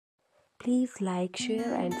Please like,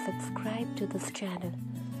 share and subscribe to this channel.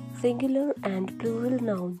 Singular and plural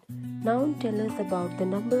noun. Noun tell us about the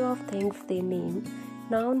number of things they name.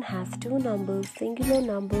 Noun has two numbers, singular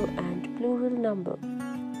number and plural number.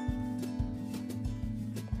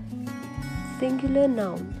 Singular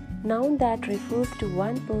noun. Noun that refers to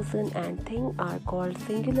one person and thing are called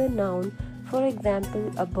singular noun. For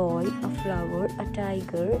example, a boy, a flower, a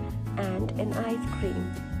tiger, and an ice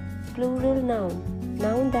cream. Plural noun.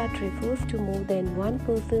 Noun that refers to more than one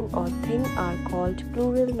person or thing are called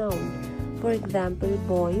plural noun. For example,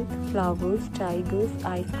 boys, flowers, tigers,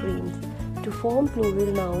 ice creams. To form plural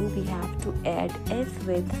noun, we have to add s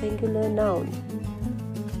with singular noun.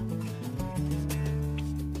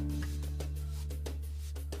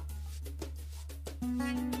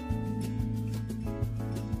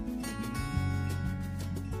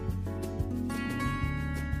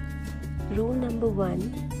 Rule number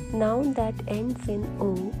 1. Noun that ends in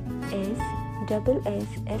O, S, double S,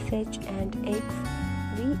 SH and X,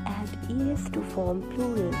 we add ES to form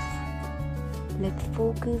plurals. Let's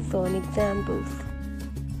focus on examples.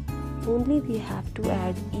 Only we have to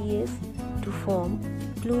add ES to form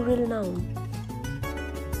plural noun.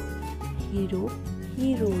 Hero,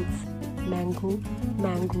 heroes. Mango,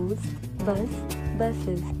 mangoes. Bus,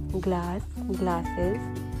 buses. Glass, glasses.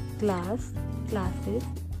 Class, classes.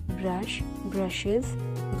 Brush, brushes.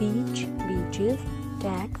 Beach, beaches.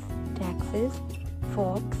 Tax, taxes.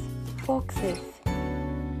 Fox, foxes.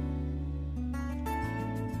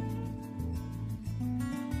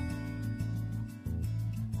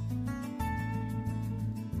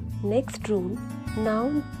 Next rule,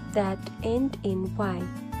 noun that end in Y.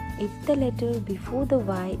 If the letter before the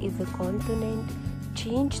Y is a consonant,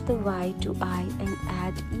 change the Y to I and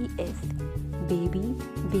add ES. Baby,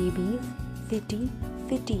 babies. City,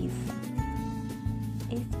 cities.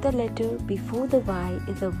 If the letter before the Y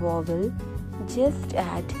is a vowel, just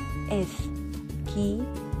add S. Key,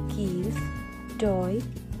 keys. Toy,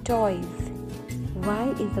 toys.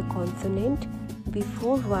 Y is a consonant,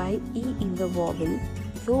 before Y, E is a vowel,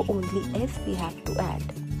 so only S we have to add.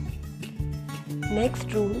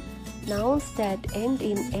 Next rule, nouns that end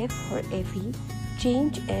in F or FE,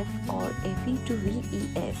 change F or FE to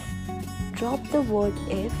VES. Drop the word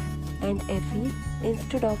F and FE,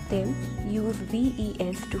 instead of them, use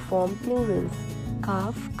VES to form plurals.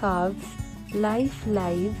 Calf, calves. Life,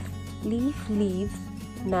 lives. Leaf, leaves.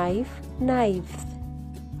 Knife, knives.